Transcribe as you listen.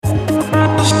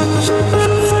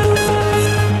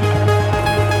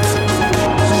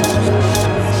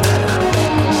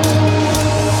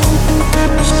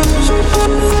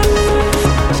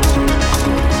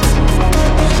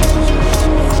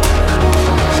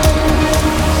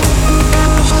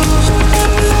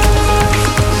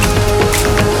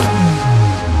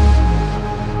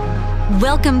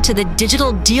Welcome to the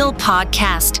Digital Deal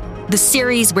Podcast, the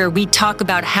series where we talk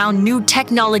about how new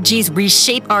technologies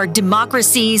reshape our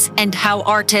democracies and how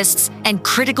artists and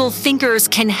critical thinkers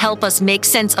can help us make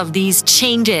sense of these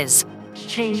changes.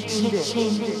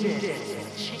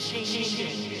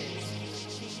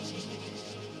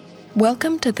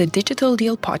 Welcome to the Digital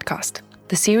Deal Podcast,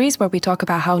 the series where we talk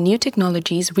about how new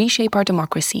technologies reshape our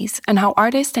democracies and how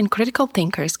artists and critical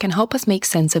thinkers can help us make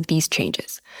sense of these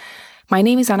changes. My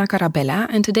name is Anna Carabella,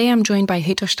 and today I'm joined by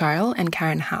Hito Steyerl and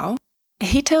Karen Hau.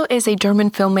 Hito is a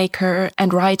German filmmaker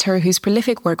and writer whose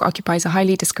prolific work occupies a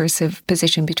highly discursive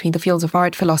position between the fields of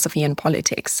art, philosophy, and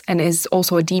politics, and is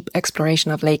also a deep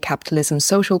exploration of late capitalism's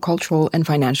social, cultural, and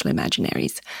financial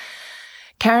imaginaries.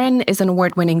 Karen is an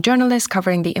award-winning journalist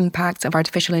covering the impacts of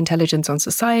artificial intelligence on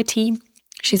society.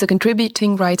 She's a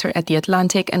contributing writer at The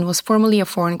Atlantic and was formerly a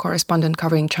foreign correspondent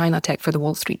covering China tech for the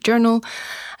Wall Street Journal,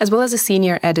 as well as a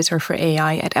senior editor for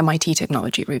AI at MIT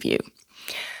Technology Review.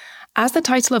 As the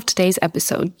title of today's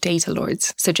episode, Data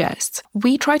Lords, suggests,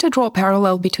 we try to draw a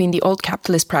parallel between the old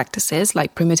capitalist practices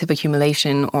like primitive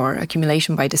accumulation or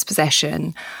accumulation by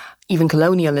dispossession, even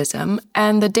colonialism,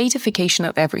 and the datafication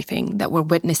of everything that we're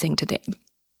witnessing today.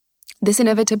 This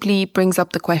inevitably brings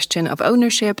up the question of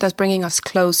ownership, thus bringing us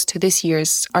close to this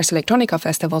year's Ars Electronica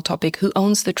Festival topic, Who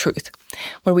Owns the Truth?,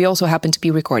 where we also happen to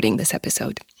be recording this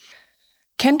episode.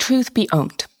 Can truth be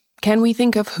owned? Can we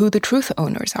think of who the truth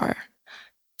owners are?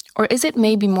 Or is it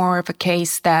maybe more of a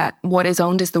case that what is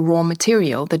owned is the raw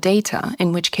material, the data,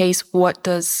 in which case, what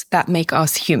does that make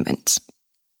us humans?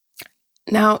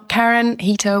 Now, Karen,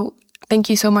 Hito, thank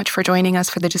you so much for joining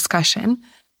us for the discussion.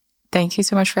 Thank you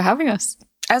so much for having us.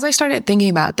 As I started thinking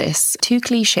about this, two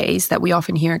cliches that we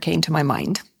often hear came to my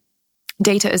mind.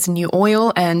 Data is the new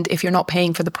oil, and if you're not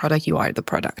paying for the product, you are the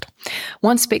product.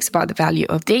 One speaks about the value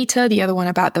of data, the other one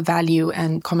about the value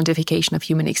and commodification of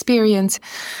human experience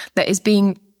that is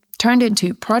being turned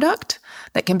into product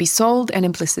that can be sold and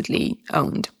implicitly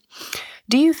owned.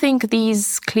 Do you think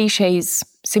these cliches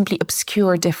simply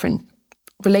obscure different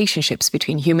relationships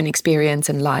between human experience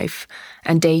and life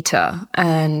and data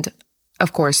and,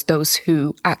 of course, those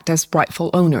who act as rightful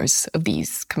owners of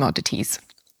these commodities?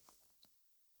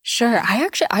 Sure.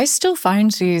 I still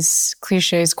find these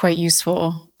cliches quite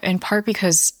useful, in part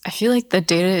because I feel like the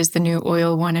data is the new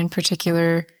oil one in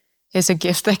particular is a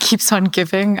gift that keeps on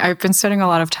giving. I've been spending a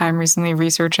lot of time recently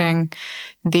researching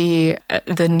the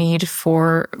need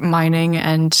for mining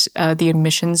and the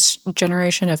emissions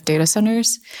generation of data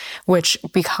centers, which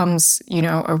becomes,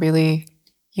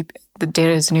 the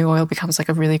data is new oil becomes like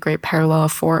a really great parallel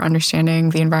for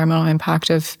understanding the environmental impact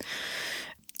of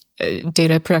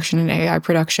data production and AI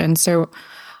production. So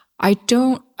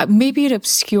maybe it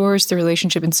obscures the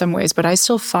relationship in some ways, but I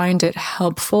still find it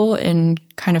helpful in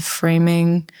kind of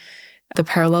framing the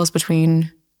parallels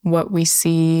between what we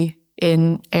see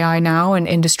in AI now and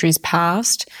industries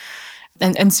past.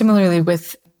 And similarly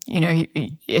with,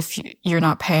 if you're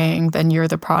not paying, then you're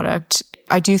the product.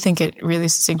 I do think it really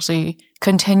succinctly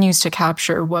continues to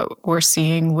capture what we're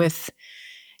seeing with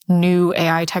new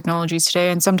AI technologies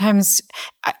today. And sometimes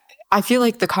I feel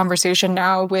like the conversation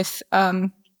now with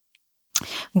the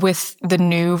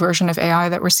new version of AI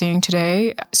that we're seeing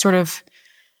today, sort of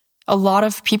a lot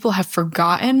of people have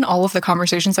forgotten all of the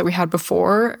conversations that we had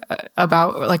before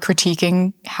about like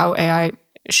critiquing how AI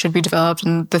should be developed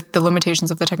and the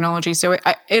limitations of the technology. So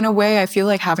in a way, I feel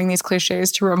like having these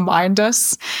cliches to remind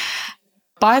us,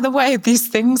 by the way, these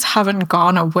things haven't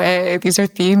gone away. These are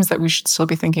themes that we should still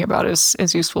be thinking about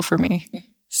is useful for me.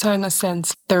 So in a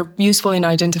sense, they're useful in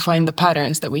identifying the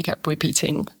patterns that we kept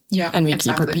repeating. Yeah, and we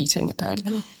exactly. keep repeating the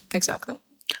pattern. Exactly.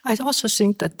 I also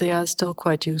think that they are still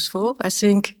quite useful. I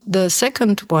think the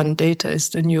second one, data is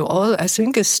the new oil, I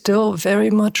think is still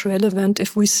very much relevant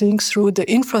if we think through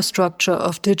the infrastructure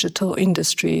of digital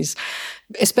industries.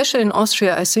 Especially in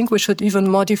Austria, I think we should even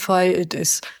modify it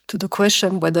to the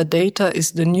question whether data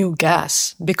is the new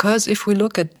gas. Because if we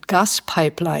look at gas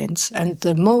pipelines and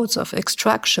the modes of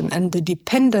extraction and the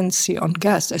dependency on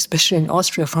gas, especially in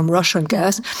Austria from Russian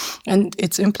gas, and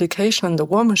its implication on the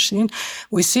war machine,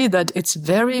 we see that it's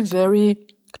very, very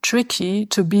tricky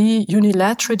to be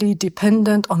unilaterally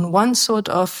dependent on one sort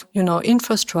of,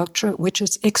 infrastructure, which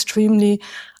is extremely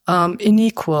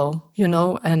unequal,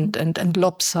 and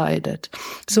lopsided.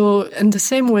 So in the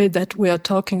same way that we are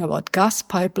talking about gas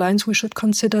pipelines, we should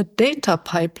consider data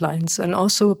pipelines and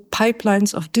also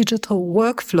pipelines of digital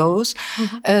workflows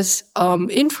as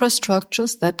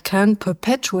infrastructures that can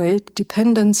perpetuate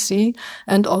dependency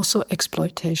and also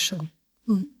exploitation.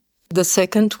 The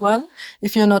second one,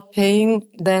 if you're not paying,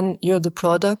 then the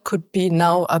product could be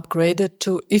now upgraded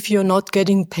to, if you're not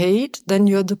getting paid, then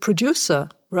you're the producer,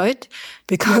 right?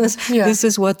 Because this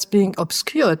is what's being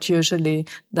obscured usually,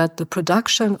 that the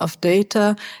production of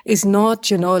data is not,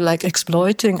 like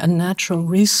exploiting a natural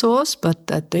resource, but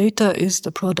that data is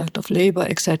the product of labor,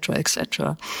 etc.,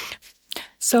 etc.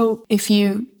 So if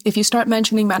you start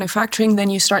mentioning manufacturing, then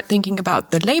you start thinking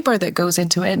about the labor that goes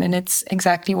into it. And it's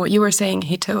exactly what you were saying,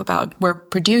 Hito, about we're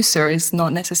producers,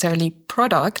 not necessarily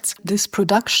products. This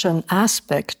production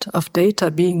aspect of data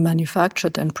being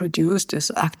manufactured and produced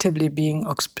is actively being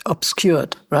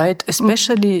obscured, right?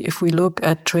 Especially if we look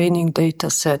at training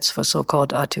data sets for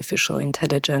so-called artificial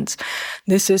intelligence.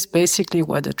 This is basically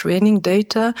where the training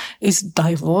data is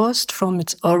divorced from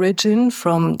its origin,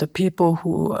 from the people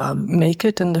who make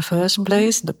it in the first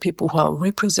place, the people who are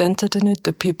represented in it,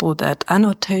 the people that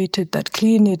annotate it, that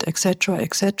clean it,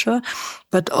 etc.,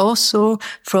 but also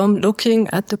from looking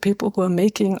at the people who are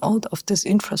making all of this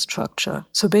infrastructure.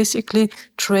 So basically,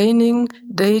 training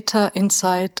data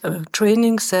inside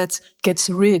training sets gets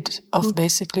rid of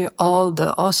basically all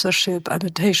the authorship,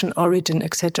 annotation, origin,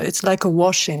 etc. It's like a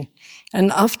washing.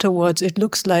 And afterwards, it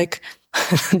looks like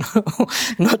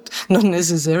not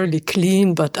necessarily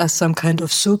clean, but as some kind of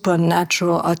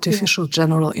supernatural artificial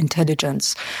general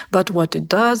intelligence. But what it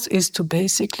does is to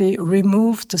basically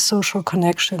remove the social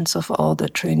connections of all the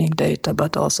training data,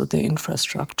 but also the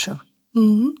infrastructure.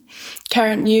 Mm-hmm.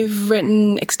 Karen, you've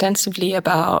written extensively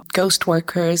about ghost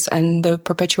workers and the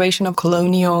perpetuation of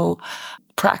colonial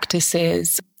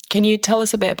practices. Can you tell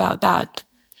us a bit about that?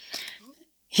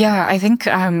 Yeah, I think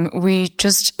we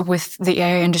just, with the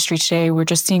AI industry today, we're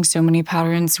just seeing so many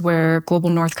patterns where global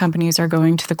north companies are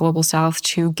going to the global south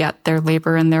to get their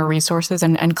labor and their resources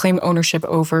and claim ownership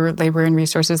over labor and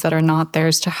resources that are not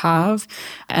theirs to have.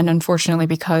 And unfortunately,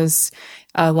 because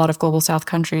a lot of global south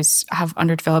countries have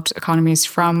underdeveloped economies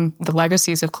from the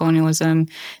legacies of colonialism,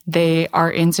 they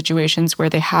are in situations where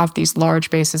they have these large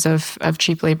bases of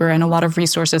cheap labor and a lot of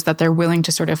resources that they're willing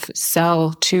to sort of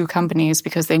sell to companies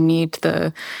because they need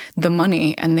the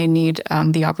money and they need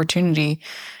the opportunity.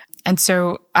 And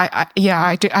so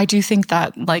I do think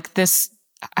that, like, this,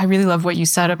 I really love what you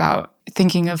said about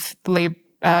thinking of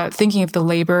the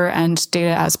labor and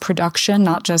data as production,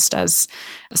 not just as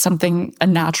a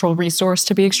natural resource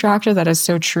to be extracted. That is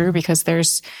so true, because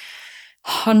there's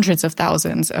hundreds of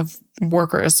thousands of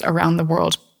workers around the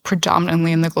world,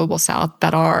 predominantly in the global south,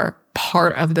 that are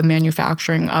part of the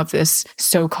manufacturing of this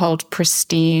so-called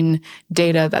pristine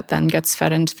data that then gets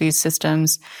fed into these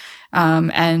systems.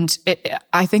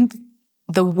 I think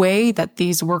the way that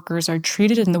these workers are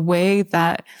treated and the way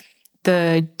that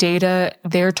the data,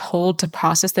 they're told to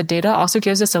process the data, also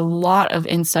gives us a lot of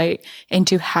insight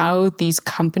into how these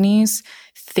companies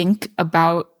think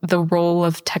about the role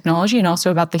of technology and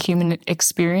also about the human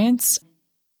experience.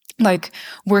 Like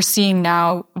we're seeing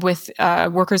now with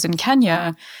workers in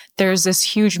Kenya, there's this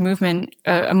huge movement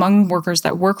among workers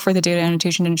that work for the data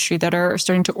annotation industry that are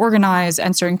starting to organize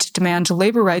and starting to demand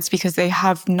labor rights because they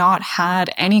have not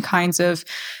had any kinds of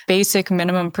basic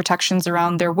minimum protections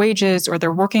around their wages or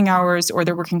their working hours or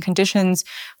their working conditions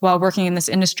while working in this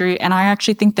industry. And I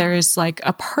actually think there is like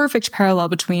a perfect parallel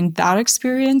between that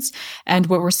experience and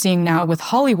what we're seeing now with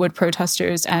Hollywood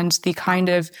protesters and the kind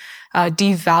of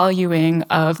devaluing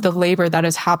of the labor that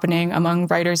is happening among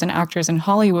writers and actors in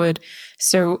Hollywood.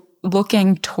 So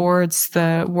looking towards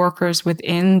the workers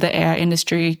within the AI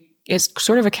industry is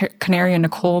sort of a canary in a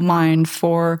coal mine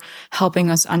for helping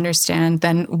us understand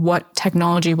then what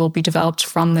technology will be developed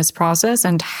from this process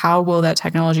and how will that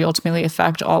technology ultimately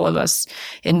affect all of us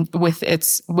with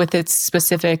its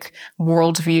specific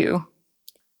worldview.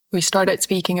 We started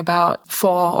speaking about for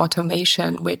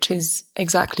automation, which is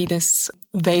exactly this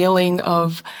veiling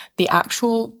of the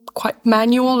actual quite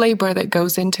manual labor that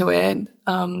goes into it,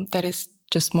 that is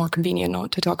just more convenient not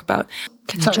to talk about.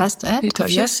 Can I just add a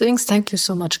few things? Thank you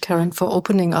so much, Karen, for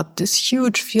opening up this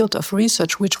huge field of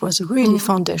research, which was really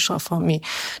foundational for me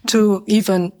to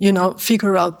even,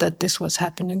 figure out that this was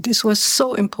happening. This was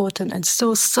so important and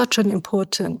still such an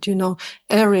important,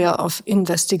 area of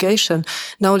investigation.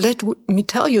 Now, let me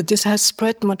tell you, this has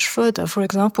spread much further. For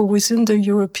example, within the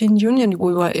European Union,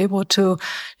 we were able to,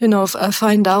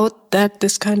 find out that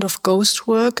this kind of ghost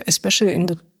work, especially in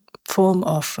the form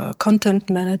of content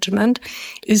management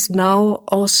is now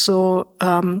also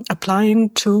applying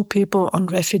to people on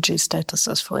refugee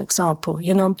statuses, for example.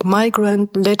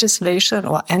 Migrant legislation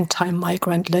or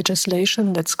anti-migrant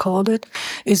legislation, let's call it,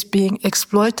 is being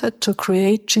exploited to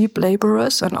create cheap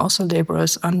laborers and also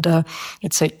laborers under,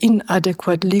 let's say,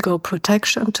 inadequate legal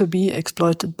protection to be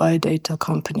exploited by data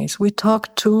companies. We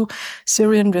talked to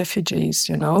Syrian refugees,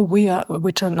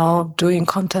 which are now doing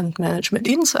content management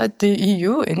inside the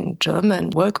EU in German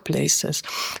workplaces.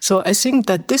 So I think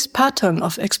that this pattern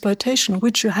of exploitation,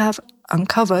 which you have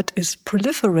uncovered, is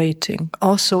proliferating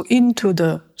also into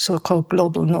the so-called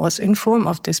global north in form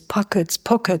of these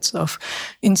pockets of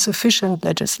insufficient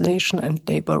legislation and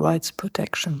labor rights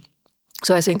protection.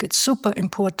 So I think it's super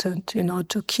important,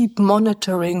 to keep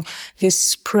monitoring this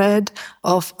spread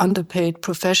of underpaid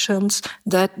professions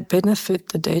that benefit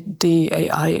the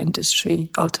AI industry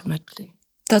ultimately.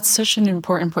 That's such an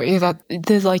important point, that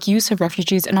the use of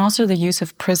refugees and also the use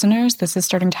of prisoners. This is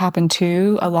starting to happen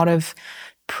too. A lot of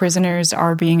prisoners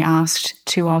are being asked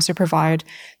to also provide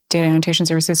data annotation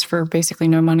services for basically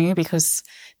no money because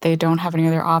they don't have any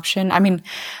other option. I mean,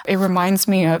 it reminds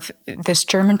me of this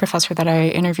German professor that I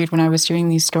interviewed when I was doing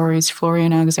these stories,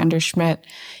 Florian Alexander Schmidt.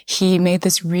 He made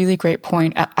this really great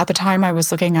point. At the time, I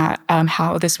was looking at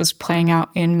how this was playing out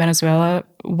in Venezuela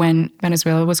when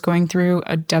Venezuela was going through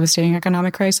a devastating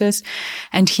economic crisis.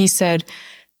 And he said,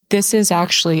 this is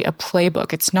actually a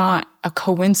playbook. It's not a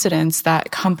coincidence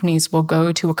that companies will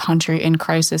go to a country in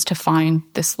crisis to find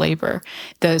this labor.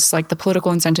 The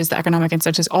political incentives, the economic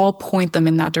incentives all point them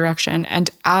in that direction. And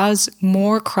as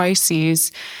more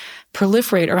crises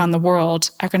proliferate around the world,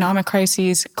 economic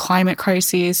crises, climate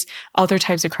crises, other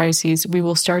types of crises, we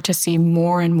will start to see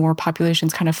more and more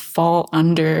populations kind of fall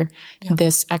under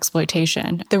this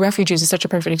exploitation. The refugees is such a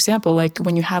perfect example. Like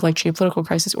when you have geopolitical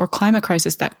crisis or climate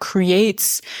crisis that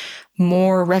creates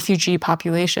more refugee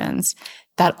populations,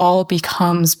 that all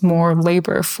becomes more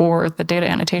labor for the data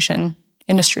annotation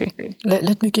industry.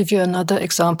 Let me give you another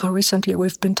example. Recently,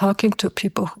 we've been talking to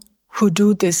people who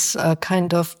do this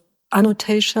kind of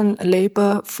annotation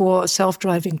labor for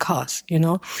self-driving cars,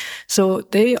 So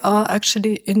they are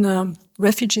actually in a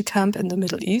refugee camp in the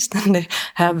Middle East and they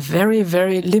have very,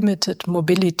 very limited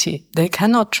mobility. They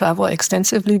cannot travel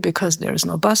extensively because there is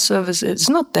no bus service. It's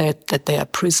not that they are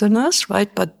prisoners,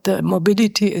 right? But the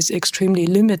mobility is extremely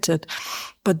limited.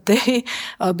 But they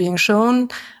are being shown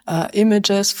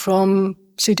images from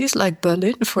cities like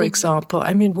Berlin, for example.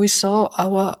 I mean, we saw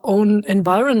our own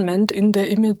environment in the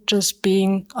images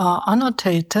being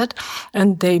annotated,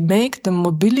 and they make the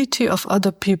mobility of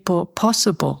other people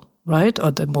possible, right?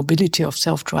 Or the mobility of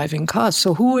self-driving cars.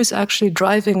 So who is actually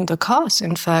driving the cars?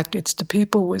 In fact, it's the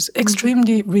people with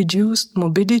extremely reduced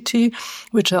mobility,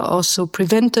 which are also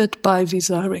prevented by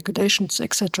visa regulations,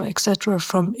 etc.,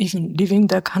 from even leaving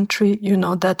their country,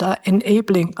 that are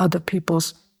enabling other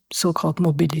people's so-called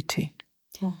mobility.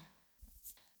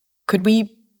 Could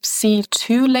we see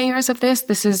two layers of this?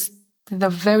 This is the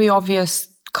very obvious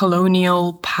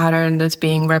colonial pattern that's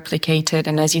being replicated.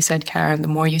 And as you said, Karen, the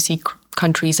more you see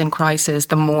countries in crisis,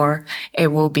 the more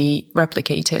it will be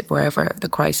replicated wherever the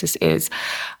crisis is.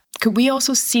 Could we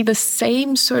also see the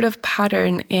same sort of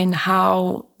pattern in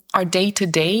how our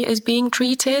day-to-day is being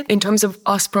treated in terms of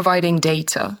us providing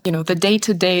data? The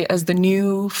day-to-day as the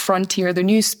new frontier, the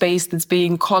new space that's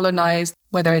being colonized,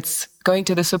 whether it's going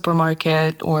to the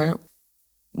supermarket or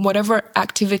whatever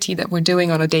activity that we're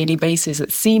doing on a daily basis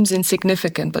that seems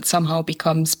insignificant but somehow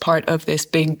becomes part of this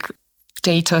big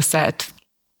data set.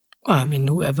 I mean,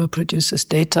 whoever produces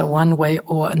data one way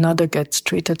or another gets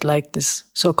treated like this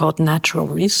so-called natural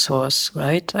resource,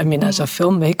 right? I mean, as a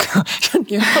filmmaker,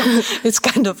 it's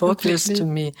kind of obvious to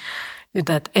me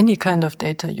that any kind of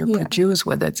data you produce,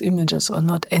 whether it's images or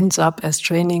not, ends up as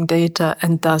training data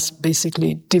and thus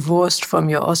basically divorced from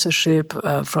your authorship,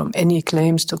 from any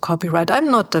claims to copyright. I'm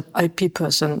not the IP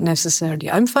person necessarily.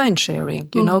 I'm fine sharing,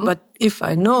 but if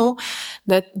I know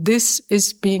that this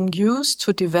is being used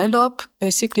to develop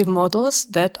basically models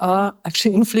that are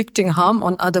actually inflicting harm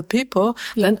on other people,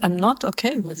 then I'm not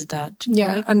okay with that.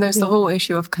 Yeah. Right? And there's the whole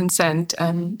issue of consent,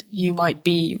 and you might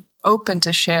be open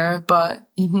to share, but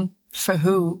for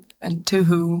who and to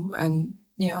who, and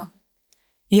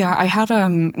yeah, I had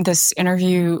this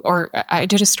interview, or I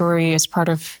did a story as part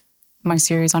of my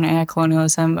series on AI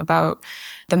colonialism about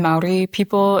the Maori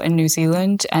people in New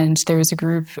Zealand, and there was a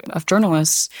group of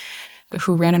journalists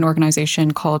who ran an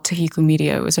organization called Tahiku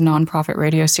Media. It was a nonprofit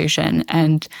radio station,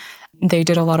 and they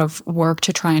did a lot of work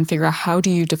to try and figure out how do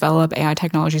you develop AI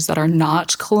technologies that are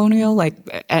not colonial,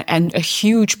 and a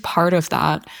huge part of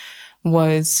that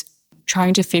was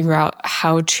trying to figure out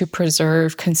how to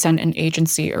preserve consent and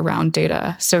agency around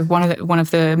data. So one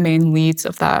of the main leads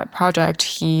of that project,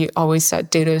 he always said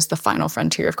data is the final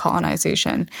frontier of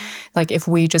colonization. Like if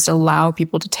we just allow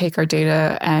people to take our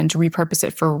data and repurpose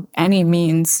it for any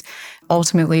means,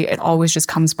 ultimately it always just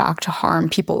comes back to harm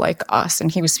people like us.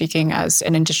 And he was speaking as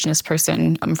an indigenous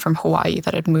person from Hawaii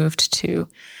that had moved to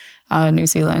New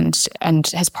Zealand, and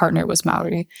his partner was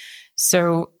Maori.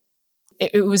 So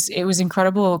it was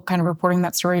incredible kind of reporting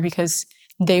that story, because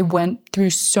they went through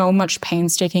so much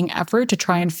painstaking effort to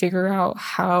try and figure out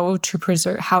how to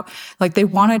preserve, they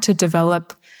wanted to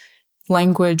develop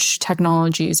language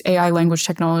technologies, AI language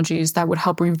technologies that would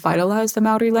help revitalize the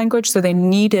Maori language. So they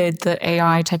needed the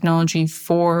AI technology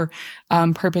for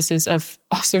purposes of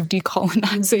also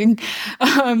decolonizing.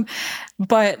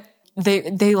 But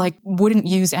they wouldn't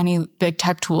use any big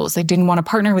tech tools. They didn't want to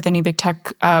partner with any big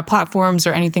tech platforms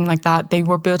or anything like that. They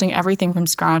were building everything from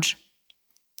scratch.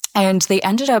 And they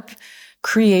ended up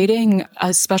creating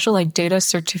a special data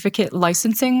certificate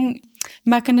licensing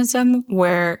mechanism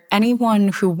where anyone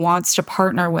who wants to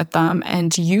partner with them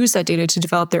and use that data to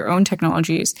develop their own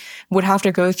technologies would have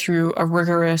to go through a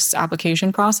rigorous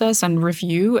application process and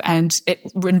review. And it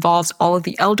involves all of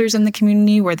the elders in the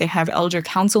community, where they have elder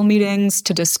council meetings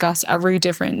to discuss every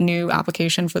different new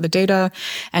application for the data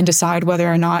and decide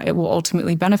whether or not it will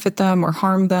ultimately benefit them or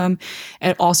harm them.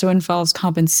 It also involves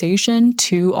compensation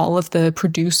to all of the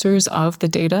producers of the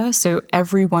data. So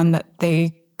everyone that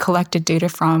they collected data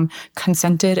from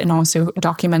consented and also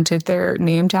documented their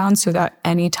name down, so that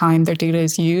any time their data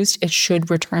is used, it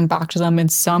should return back to them in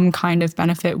some kind of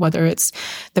benefit, whether it's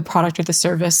the product or the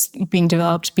service being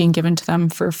developed, being given to them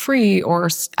for free, or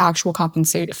actual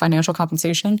financial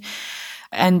compensation.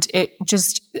 And it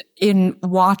just, in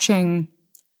watching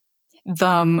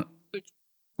them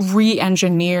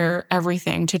re-engineer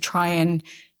everything to try and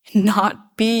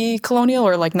not be colonial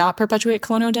or not perpetuate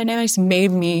colonial dynamics, made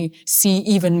me see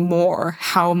even more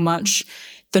how much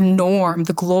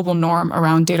the global norm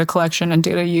around data collection and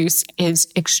data use is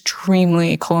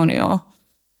extremely colonial.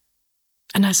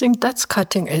 And I think that's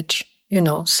cutting edge,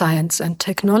 science and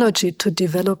technology to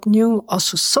develop new,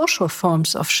 also social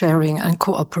forms of sharing and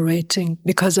cooperating.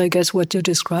 Because I guess what you're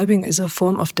describing is a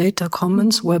form of data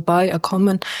commons, whereby a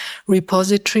common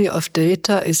repository of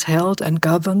data is held and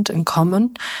governed in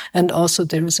common. And also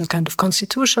there is a kind of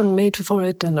constitution made for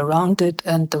it and around it,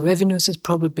 and the revenues is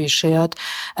probably shared.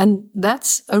 And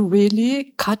that's a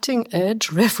really cutting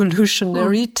edge,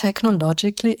 revolutionary,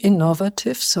 technologically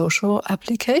innovative social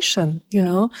application,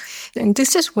 And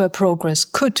this is where progress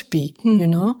could be,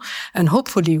 and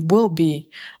hopefully will be.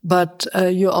 But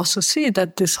you also see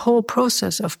that this whole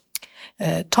process of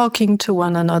talking to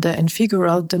one another and figure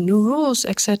out the new rules,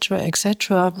 etc.,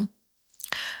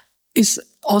 is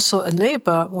also a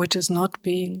labor which is not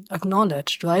being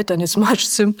acknowledged, right? And it's much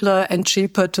simpler and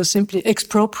cheaper to simply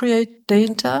expropriate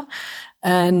data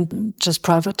and just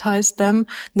privatize them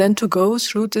than to go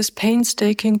through this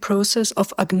painstaking process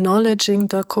of acknowledging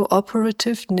the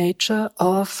cooperative nature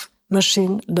of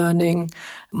machine learning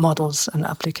models and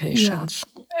applications.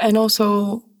 Yeah. And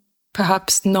also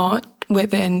perhaps not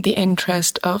within the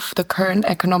interest of the current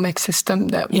economic system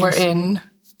that we're in,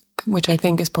 which I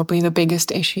think is probably the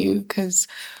biggest issue, because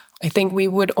I think we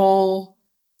would all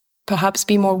perhaps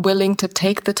be more willing to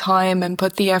take the time and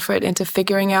put the effort into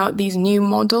figuring out these new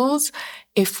models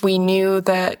if we knew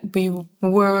that we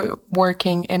were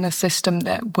working in a system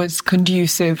that was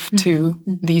conducive to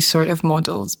these sort of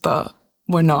models, but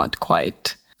we're not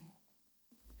quite.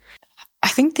 I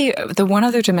think the one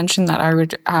other dimension that I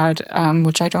would add,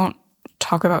 which I don't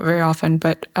talk about very often,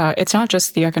 but it's not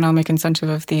just the economic incentive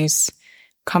of these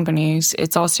companies,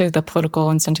 it's also the political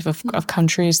incentive of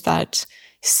countries that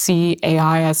see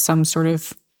AI as some sort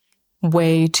of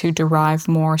way to derive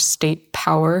more state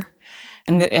power.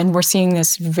 And we're seeing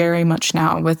this very much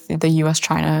now with the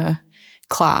US-China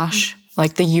clash.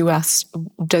 The US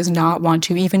does not want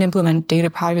to even implement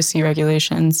data privacy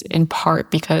regulations, in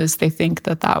part because they think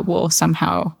that will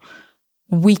somehow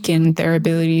weaken their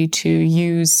ability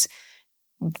to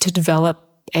develop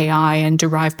AI and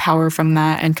derive power from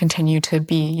that and continue to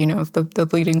be, the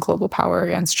leading global power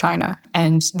against China.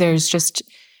 And there's just,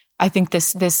 I think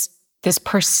this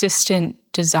persistent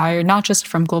desire, not just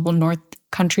from global North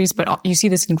countries, but you see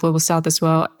this in global South as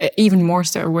well, even more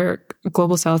so, where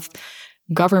global South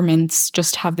governments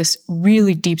just have this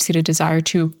really deep-seated desire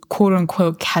to quote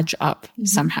unquote catch up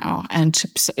somehow and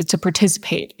to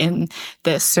participate in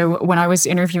this. So when I was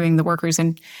interviewing the workers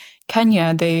in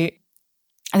Kenya, they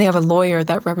have a lawyer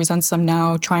that represents them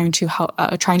now, trying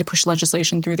to push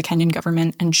legislation through the Kenyan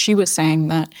government. And she was saying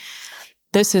that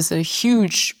this is a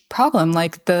huge problem.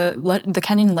 Like the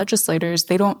Kenyan legislators,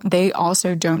 they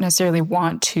also don't necessarily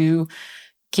want to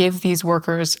give these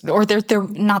workers, or they're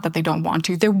not that they don't want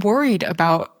to, they're worried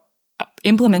about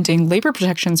implementing labor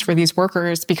protections for these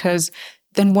workers, because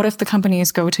then what if the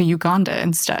companies go to Uganda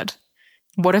instead?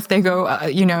 What if they go,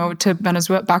 to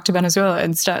Venezuela, back to Venezuela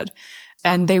instead?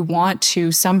 And they want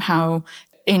to somehow,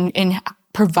 in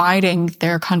providing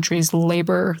their country's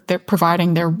labor, they're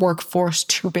providing their workforce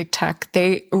to big tech.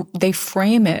 They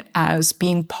frame it as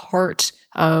being part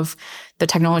of the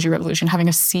technology revolution, having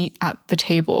a seat at the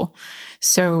table.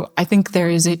 So I think there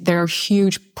are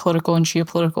huge political and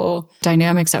geopolitical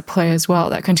dynamics at play as well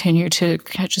that continue to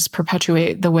just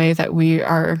perpetuate the way that we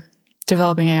are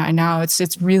developing AI now.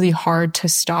 It's really hard to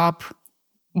stop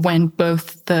when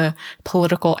both the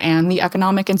political and the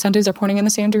economic incentives are pointing in the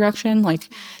same direction. Like,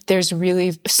 there's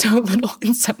really so little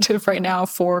incentive right now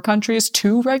for countries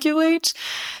to regulate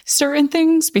certain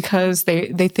things, because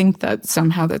they think that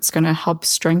somehow that's going to help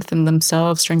strengthen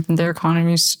themselves, strengthen their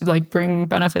economies, like bring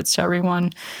benefits to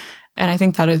everyone. And I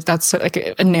think that's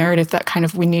like a narrative that kind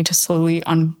of we need to slowly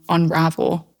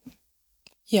unravel.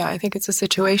 Yeah, I think it's a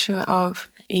situation of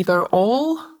either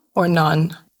all or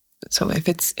none. So if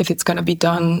it's going to be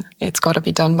done, it's got to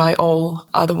be done by all.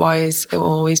 Otherwise, it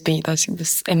will always be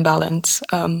this imbalance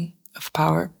of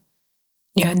power.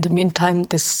 Yeah, in the meantime,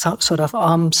 this sort of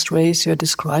arms race you're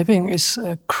describing is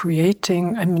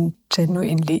creating,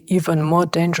 genuinely even more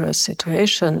dangerous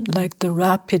situation, like the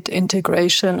rapid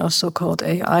integration of so-called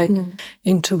AI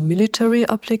into military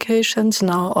applications,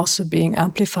 now also being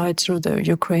amplified through the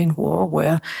Ukraine war,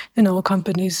 where,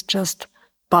 companies just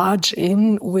barge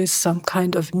in with some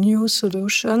kind of new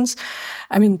solutions.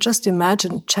 Just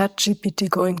imagine ChatGPT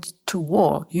going to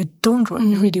war. You don't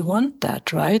really want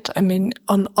that, right?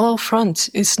 On all fronts,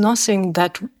 it's nothing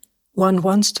that one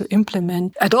wants to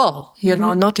implement at all,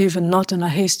 not in a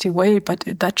hasty way, but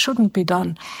that shouldn't be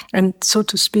done. And so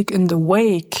to speak, in the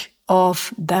wake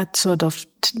of that sort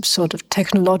of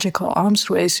technological arms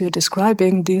race you're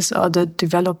describing, these are the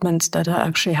developments that are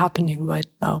actually happening right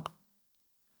now.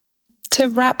 To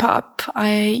wrap up,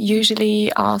 I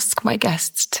usually ask my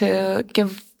guests to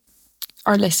give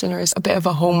our listeners a bit of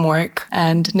a homework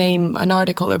and name an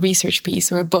article, a research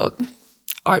piece, or a book,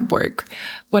 artwork,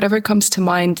 whatever comes to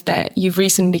mind that you've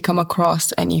recently come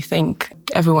across and you think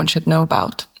everyone should know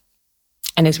about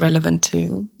and is relevant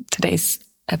to today's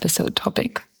episode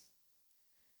topic.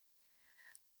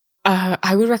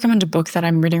 I would recommend a book that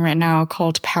I'm reading right now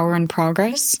called Power and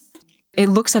Progress. It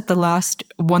looks at the last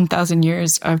 1,000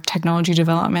 years of technology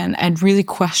development and really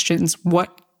questions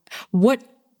what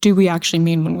do we actually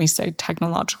mean when we say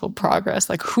technological progress?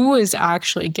 Like, who is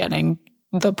actually getting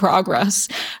the progress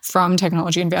from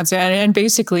technology advancement? And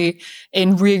basically,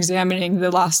 in re-examining the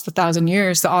last 1,000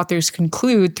 years, the authors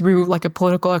conclude through like a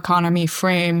political economy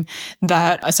frame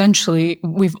that essentially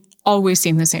we've always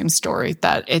seen the same story,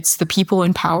 that it's the people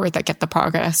in power that get the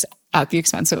progress at the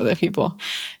expense of other people.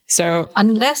 So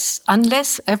unless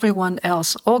everyone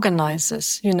else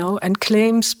organizes, and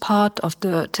claims part of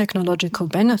the technological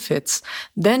benefits,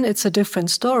 then it's a different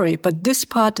story. But this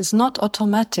part is not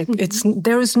automatic.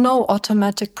 There is no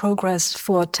automatic progress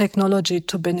for technology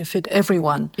to benefit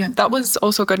everyone. Yeah, that was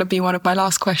also going to be one of my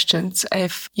last questions.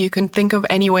 If you can think of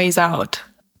any ways out,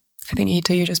 I think,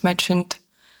 Hito, you just mentioned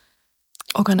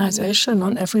organization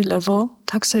on every level,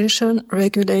 taxation,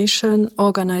 regulation,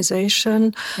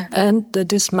 organization, and the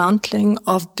dismantling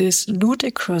of this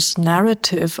ludicrous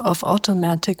narrative of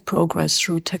automatic progress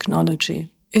through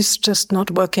technology is just not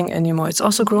working anymore. It's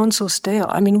also grown so stale.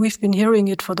 We've been hearing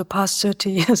it for the past 30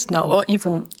 years now, or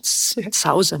even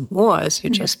 1,000 more, as you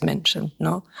just mentioned,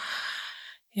 no?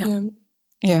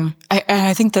 Yeah.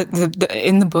 I think that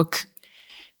in the book,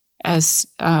 as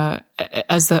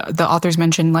the authors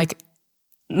mentioned, like,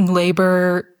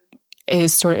 labor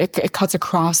is it cuts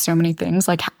across so many things,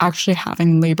 like actually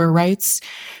having labor rights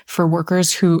for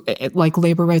workers who, like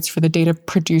labor rights for the data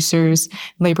producers,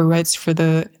 labor rights for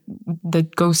the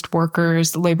ghost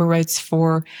workers, labor rights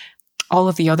for all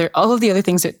of the other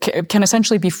things that can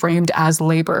essentially be framed as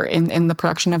labor in the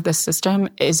production of this system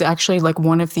is actually like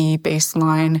one of the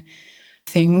baseline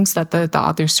things that the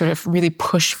authors sort of really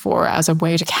push for as a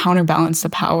way to counterbalance the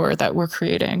power that we're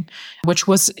creating, it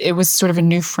was sort of a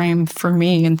new frame for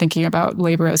me in thinking about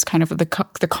labor as kind of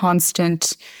the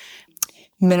constant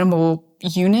minimal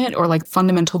unit, or like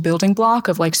fundamental building block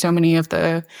of like so many of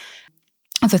the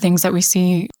things that we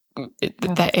see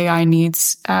that AI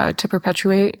needs to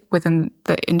perpetuate within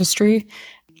the industry.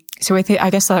 So I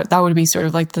guess that would be sort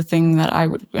of like the thing that I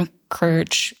would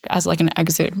encourage as like an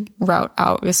exit route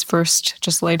out is first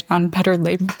just lay down better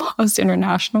labor laws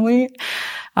internationally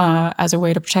as a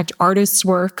way to protect artists'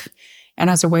 work and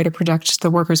as a way to protect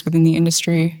the workers within the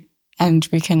industry. And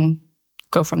we can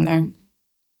go from there.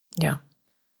 Yeah.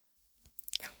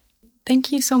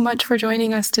 Thank you so much for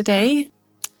joining us today.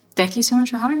 Thank you so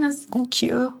much for having us. Thank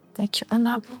you. Thank you,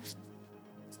 Anna.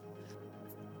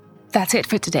 That's it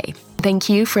for today. Thank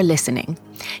you for listening.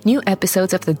 New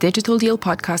episodes of the Digital Deal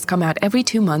podcast come out every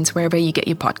 2 months wherever you get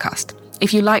your podcast.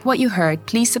 If you like what you heard,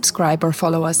 please subscribe or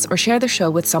follow us or share the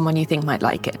show with someone you think might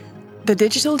like it. The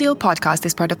Digital Deal podcast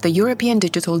is part of the European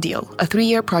Digital Deal, a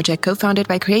 3-year project co-founded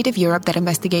by Creative Europe that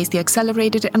investigates the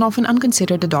accelerated and often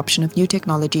unconsidered adoption of new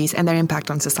technologies and their impact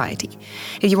on society.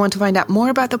 If you want to find out more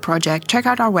about the project, check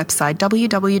out our website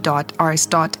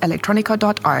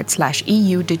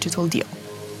www.ars.electronica.art/EU Digital Deal.